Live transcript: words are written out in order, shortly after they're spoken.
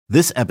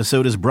This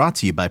episode is brought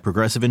to you by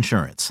Progressive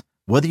Insurance.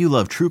 Whether you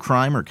love true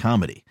crime or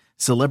comedy,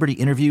 celebrity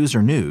interviews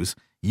or news,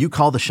 you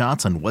call the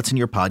shots on what's in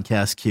your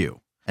podcast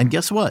queue. And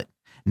guess what?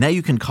 Now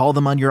you can call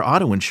them on your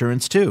auto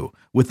insurance too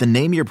with the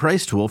Name Your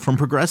Price tool from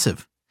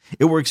Progressive.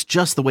 It works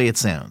just the way it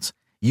sounds.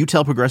 You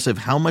tell Progressive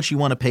how much you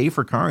want to pay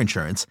for car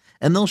insurance,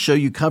 and they'll show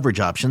you coverage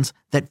options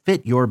that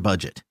fit your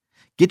budget.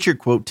 Get your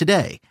quote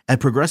today at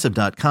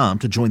Progressive.com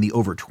to join the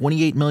over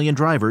 28 million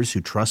drivers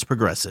who trust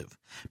Progressive.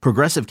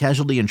 Progressive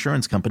Casualty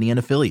Insurance Company and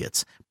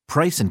Affiliates.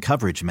 Price and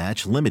coverage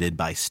match limited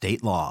by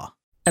state law.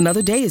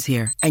 Another day is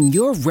here, and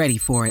you're ready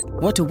for it.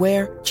 What to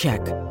wear?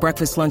 Check.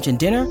 Breakfast, lunch, and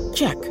dinner?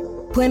 Check.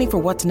 Planning for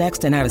what's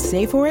next and how to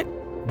save for it?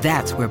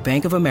 That's where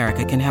Bank of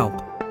America can help.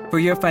 For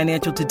your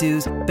financial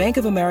to-dos, Bank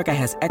of America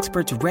has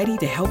experts ready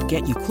to help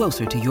get you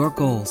closer to your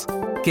goals.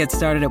 Get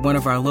started at one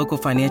of our local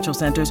financial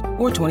centers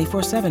or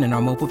 24/7 in our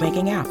mobile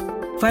banking app.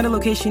 Find a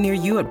location near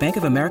you at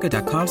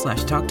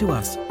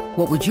bankofamerica.com/talktous.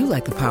 What would you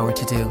like the power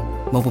to do?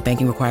 Mobile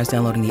banking requires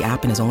downloading the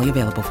app and is only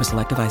available for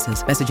select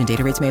devices. Message and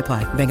data rates may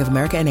apply. Bank of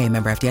America N.A.,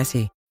 member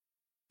FDIC.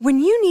 When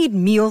you need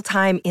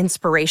mealtime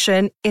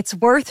inspiration, it's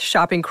worth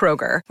shopping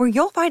Kroger, where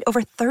you'll find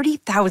over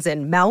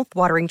 30,000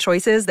 mouth-watering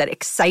choices that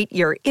excite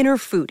your inner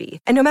foodie.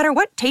 And no matter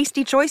what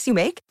tasty choice you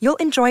make, you'll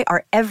enjoy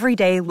our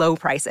everyday low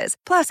prices,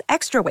 plus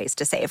extra ways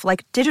to save,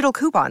 like digital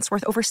coupons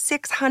worth over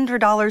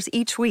 $600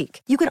 each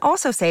week. You can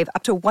also save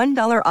up to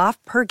 $1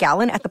 off per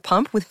gallon at the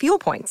pump with fuel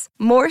points.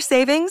 More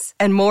savings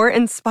and more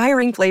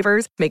inspiring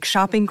flavors make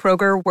shopping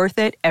Kroger worth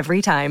it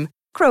every time.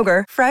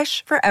 Kroger,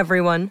 fresh for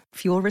everyone.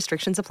 Fuel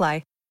restrictions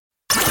apply.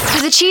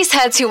 For the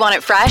cheeseheads who want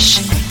it fresh,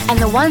 and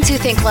the ones who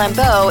think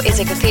Lambeau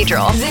is a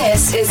cathedral,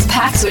 this is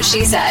Pax What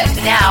She Said.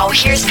 Now,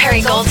 here's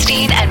Perry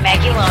Goldstein and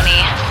Maggie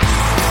Loney.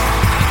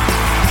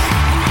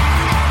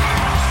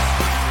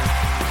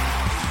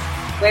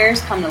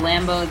 Bears come to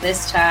Lambeau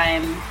this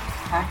time.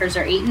 Packers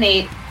are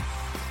 8-8.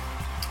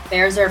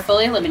 Bears are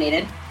fully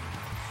eliminated,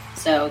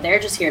 so they're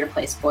just here to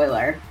play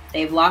spoiler.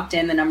 They've locked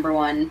in the number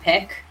one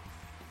pick.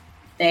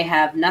 They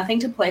have nothing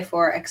to play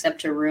for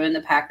except to ruin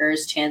the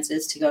Packers'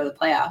 chances to go to the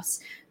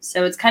playoffs.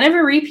 So it's kind of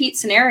a repeat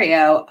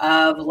scenario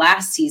of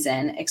last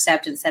season,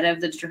 except instead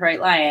of the Detroit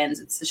Lions,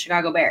 it's the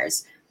Chicago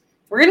Bears.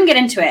 We're going to get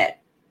into it,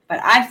 but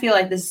I feel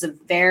like this is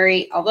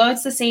although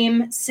it's the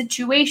same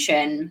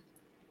situation,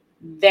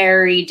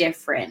 very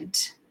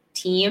different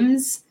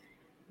teams,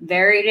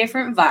 very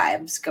different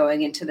vibes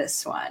going into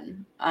this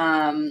one.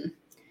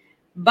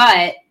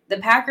 But the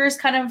Packers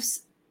kind of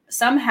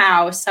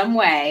somehow, some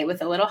way,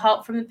 with a little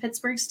help from the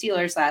Pittsburgh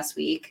Steelers last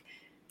week,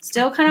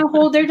 still kind of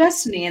hold their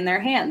destiny in their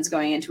hands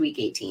going into week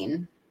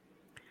 18.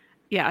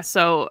 Yeah,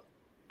 so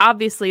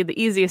obviously the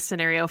easiest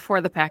scenario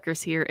for the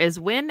Packers here is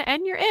win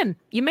and you're in.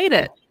 You made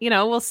it.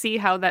 We'll see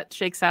how that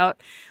shakes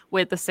out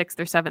with the 6th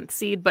or 7th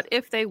seed, but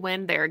if they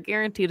win, they're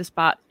guaranteed a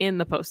spot in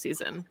the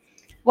postseason.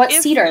 What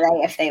seed are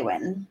they if they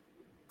win?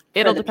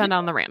 It'll depend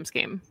on the Rams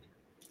game.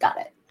 Got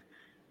it.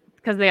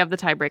 Because they have the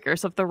tiebreaker.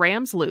 So if the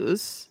Rams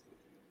lose,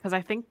 because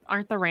I think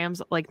aren't the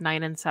Rams like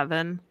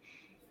 9-7,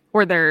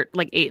 or they're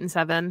like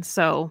 8-7.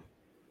 So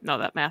no,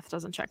 that math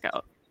doesn't check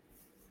out.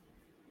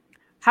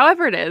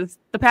 However it is,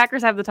 the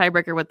Packers have the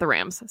tiebreaker with the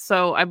Rams.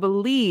 So I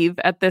believe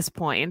at this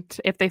point,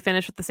 if they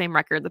finish with the same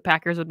record, the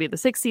Packers would be the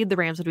 6th seed, the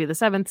Rams would be the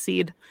 7th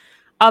seed.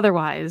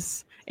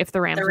 Otherwise, if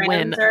the Rams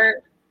win, the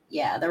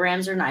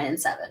Rams are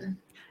 9-7.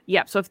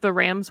 Yeah, so if the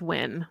Rams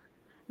win,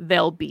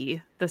 they'll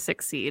be the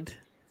 6th seed.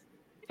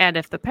 And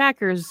if the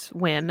Packers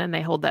win and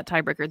they hold that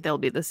tiebreaker, they'll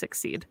be the 6th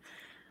seed.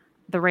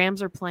 The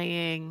Rams are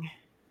playing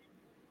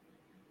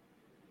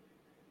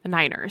the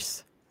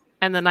Niners.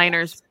 And the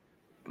Niners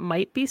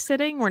might be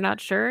sitting. We're not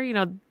sure.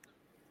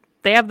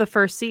 They have the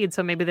 1st seed,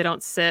 so maybe they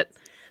don't sit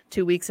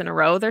 2 weeks in a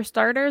row, their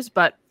starters.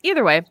 But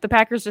either way, the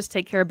Packers just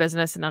take care of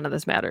business and none of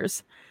this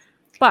matters.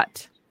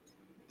 But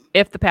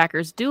if the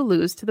Packers do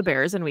lose to the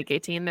Bears in week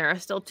 18, there are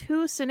still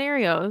 2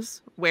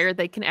 scenarios where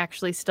they can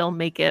actually still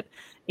make it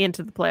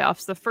into the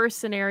playoffs. The first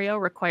scenario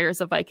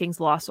requires a Vikings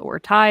loss or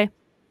tie,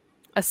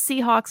 a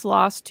Seahawks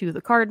loss to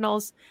the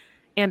Cardinals,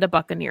 and a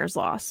Buccaneers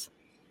loss.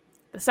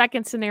 The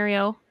second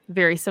scenario,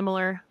 very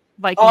similar.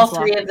 Vikings all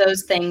 3 of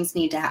those things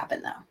need to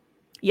happen, though.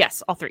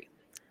 Yes, all 3.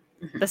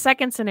 Mm-hmm. The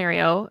second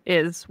scenario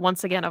is,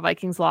 once again, a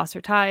Vikings loss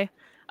or tie,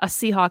 a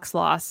Seahawks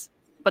loss,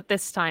 but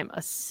this time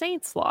a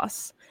Saints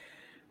loss.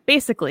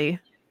 Basically,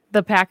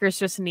 the Packers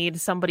just need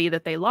somebody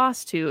that they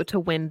lost to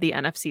win the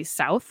NFC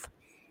South,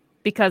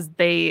 because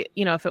they,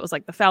 if it was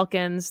like the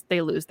Falcons,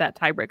 they lose that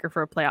tiebreaker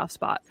for a playoff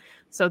spot.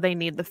 So they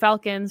need the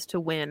Falcons to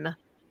win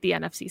the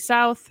NFC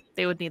South.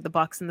 They would need the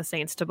Bucs and the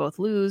Saints to both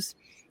lose.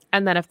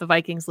 And then if the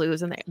Vikings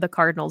lose and the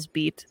Cardinals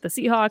beat the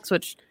Seahawks,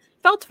 which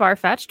felt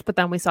far-fetched, but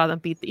then we saw them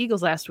beat the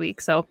Eagles last week.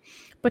 So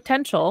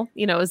potential,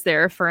 is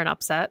there for an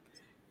upset.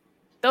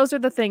 Those are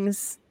the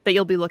things that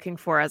you'll be looking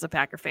for as a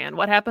Packer fan.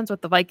 What happens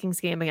with the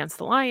Vikings game against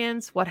the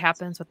Lions? What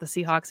happens with the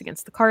Seahawks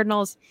against the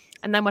Cardinals?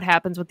 And then what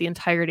happens with the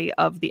entirety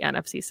of the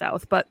NFC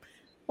South? But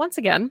once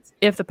again,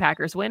 if the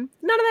Packers win,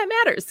 none of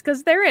that matters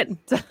because they're in.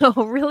 So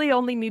really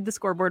only need the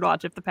scoreboard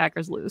watch if the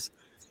Packers lose.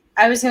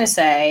 I was going to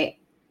say,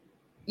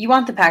 you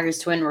want the Packers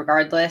to win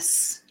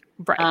regardless.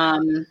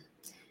 Right.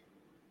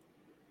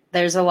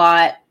 There's a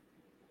lot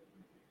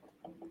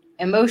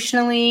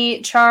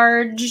emotionally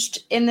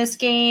charged in this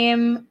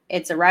game.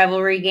 It's a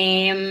rivalry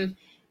game.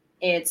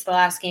 It's the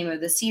last game of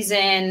the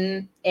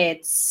season.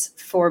 It's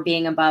for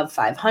being above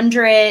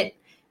 500,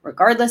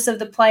 regardless of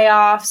the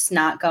playoffs,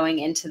 not going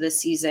into the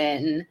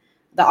season,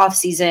 the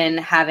offseason,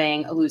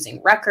 having a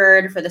losing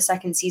record for the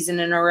second season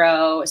in a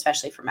row,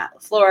 especially for Matt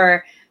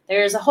LaFleur.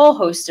 There's a whole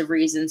host of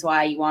reasons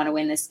why you want to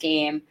win this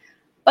game.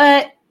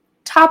 But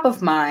top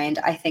of mind,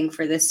 I think,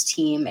 for this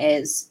team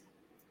is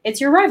it's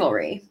your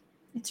rivalry.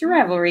 It's your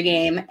rivalry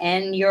game,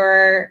 and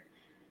your,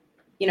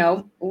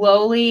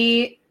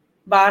 lowly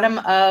bottom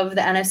of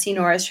the NFC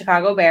North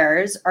Chicago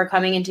Bears are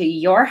coming into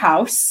your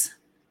house.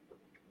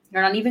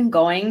 You're not even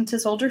going to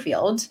Soldier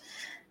Field.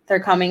 They're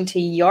coming to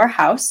your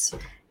house,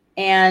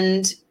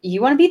 and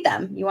you want to beat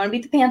them. You want to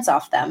beat the pants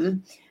off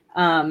them.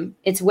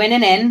 It's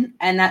winning in,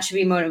 and that should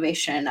be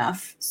motivation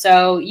enough.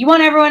 So you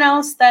want everyone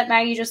else that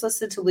Maggie just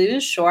listed to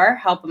lose, sure,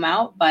 help them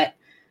out, but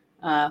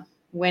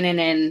winning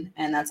in,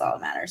 and that's all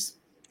that matters.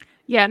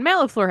 Yeah, and Matt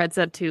LaFleur had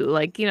said too,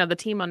 the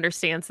team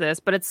understands this,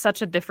 but it's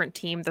such a different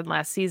team than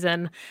last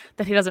season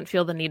that he doesn't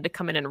feel the need to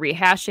come in and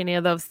rehash any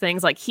of those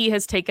things. Like, he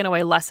has taken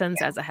away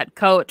lessons as a head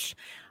coach,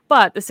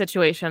 but the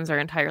situations are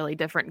entirely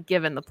different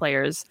given the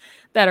players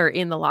that are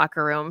in the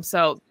locker room.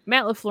 So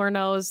Matt LaFleur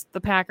knows, the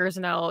Packers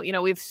know.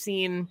 We've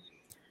seen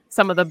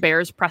some of the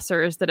Bears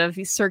pressers that have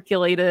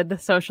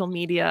circulated social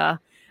media.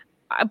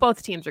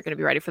 Both teams are going to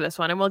be ready for this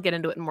one, and we'll get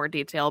into it in more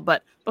detail.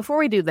 But before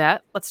we do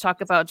that, let's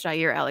talk about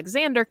Jaire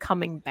Alexander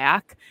coming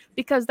back,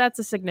 because that's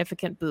a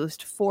significant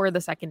boost for the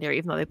secondary,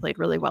 even though they played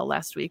really well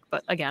last week.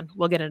 But again,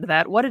 we'll get into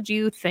that. What did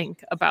you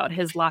think about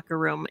his locker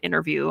room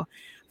interview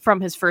from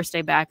his first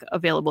day back,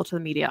 available to the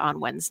media on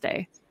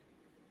Wednesday?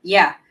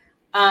 Yeah.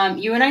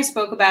 You and I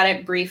spoke about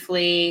it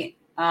briefly.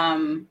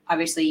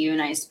 Obviously, you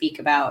and I speak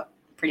about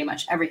pretty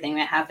much everything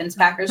that happens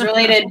Packers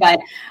related, but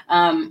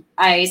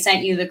I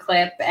sent you the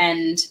clip,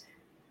 and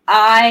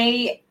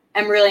I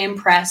am really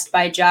impressed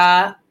by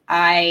Ja.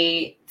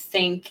 I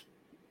think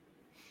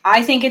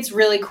it's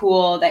really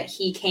cool that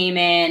he came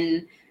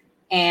in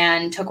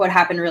and took what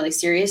happened really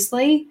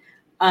seriously.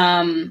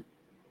 I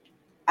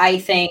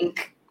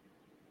think,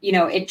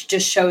 it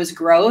just shows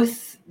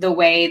growth, the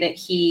way that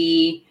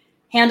he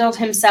handled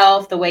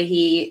himself, the way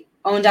he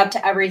owned up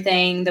to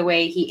everything, the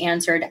way he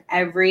answered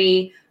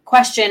every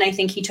question. I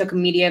think he took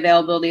media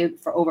availability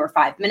for over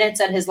 5 minutes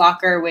at his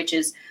locker, which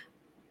is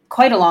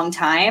quite a long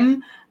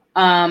time.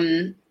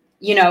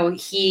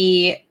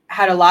 He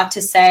had a lot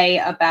to say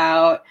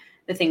about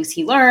the things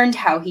he learned,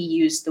 how he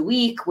used the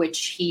week,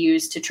 which he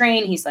used to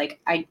train. He's like,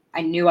 I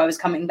knew I was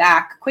coming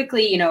back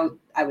quickly.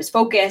 I was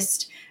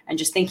focused and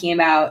just thinking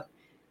about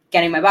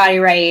getting my body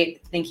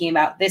right, thinking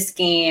about this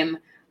game.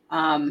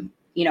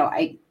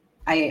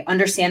 I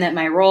understand that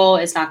my role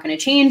is not going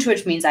to change,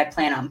 which means I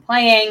plan on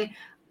playing.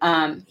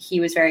 He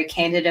was very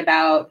candid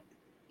about,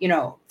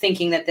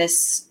 thinking that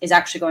this is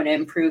actually going to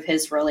improve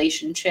his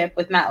relationship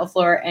with Matt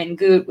LaFleur and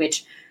Goot,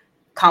 which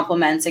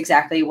complements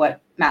exactly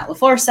what Matt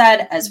LaFleur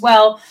said as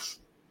well.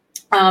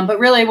 But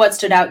really what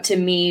stood out to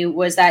me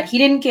was that he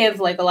didn't give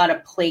a lot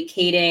of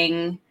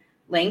placating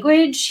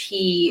language.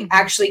 He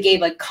actually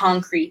gave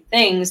concrete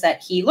things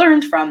that he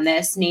learned from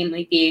this,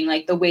 namely being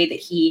the way that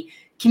he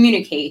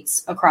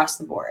communicates across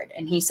the board.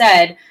 And he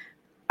said,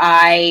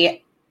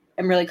 I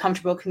am really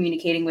comfortable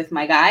communicating with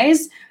my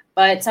guys,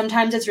 but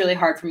sometimes it's really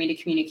hard for me to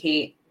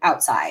communicate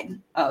outside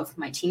of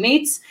my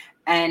teammates.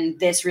 And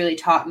this really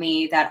taught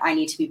me that I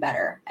need to be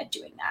better at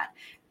doing that.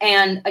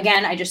 And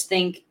again, I just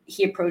think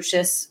he approached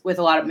this with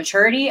a lot of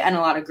maturity and a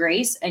lot of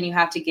grace, and you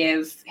have to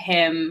give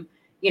him,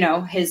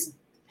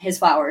 his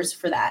flowers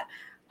for that.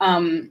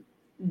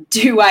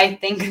 Do I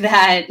think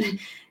that,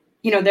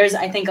 there's,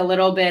 I think, a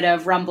little bit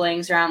of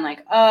rumblings around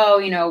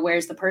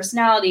where's the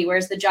personality?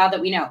 Where's the job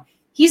that we know?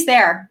 He's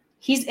there.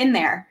 He's in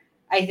there.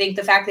 I think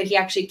the fact that he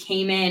actually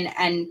came in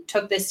and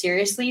took this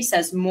seriously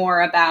says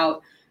more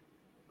about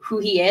who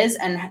he is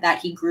and that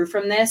he grew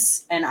from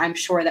this. And I'm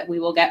sure that we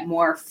will get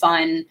more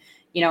fun,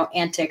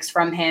 antics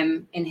from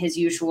him in his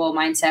usual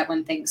mindset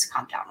when things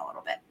calm down a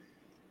little bit.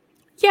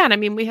 Yeah.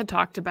 And we had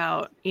talked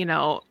about,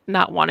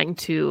 not wanting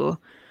to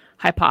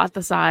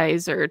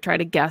hypothesize or try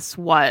to guess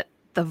what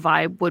the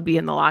vibe would be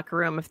in the locker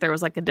room if there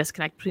was a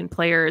disconnect between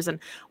players and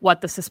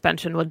what the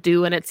suspension would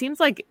do. And it seems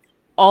like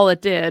all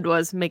it did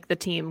was make the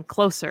team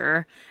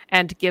closer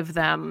and give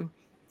them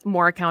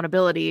more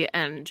accountability.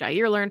 And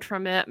Jaire learned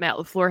from it. Matt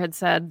LaFleur had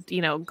said,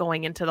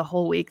 going into the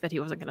whole week that he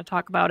wasn't going to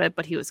talk about it,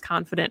 but he was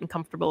confident and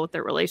comfortable with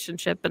their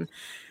relationship. And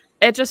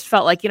it just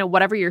felt like,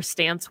 whatever your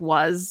stance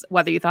was,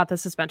 whether you thought the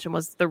suspension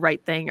was the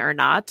right thing or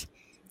not,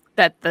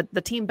 that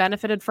the team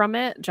benefited from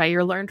it.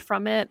 Jaire learned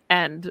from it,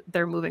 and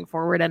they're moving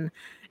forward. And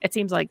it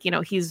seems like,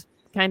 he's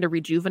kind of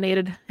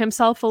rejuvenated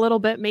himself a little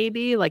bit,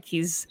 maybe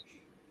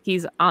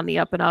he's on the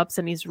up and ups,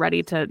 and he's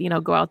ready to,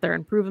 go out there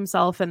and prove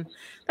himself. And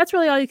that's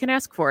really all you can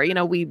ask for.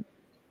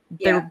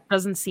 There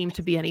doesn't seem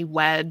to be any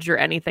wedge or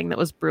anything that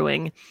was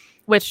brewing,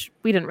 which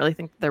we didn't really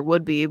think there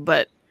would be,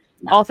 but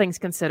all things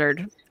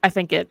considered, I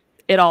think it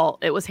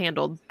was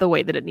handled the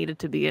way that it needed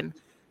to be in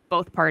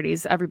both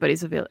parties.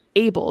 Everybody's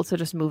able to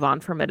just move on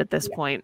from it at this point.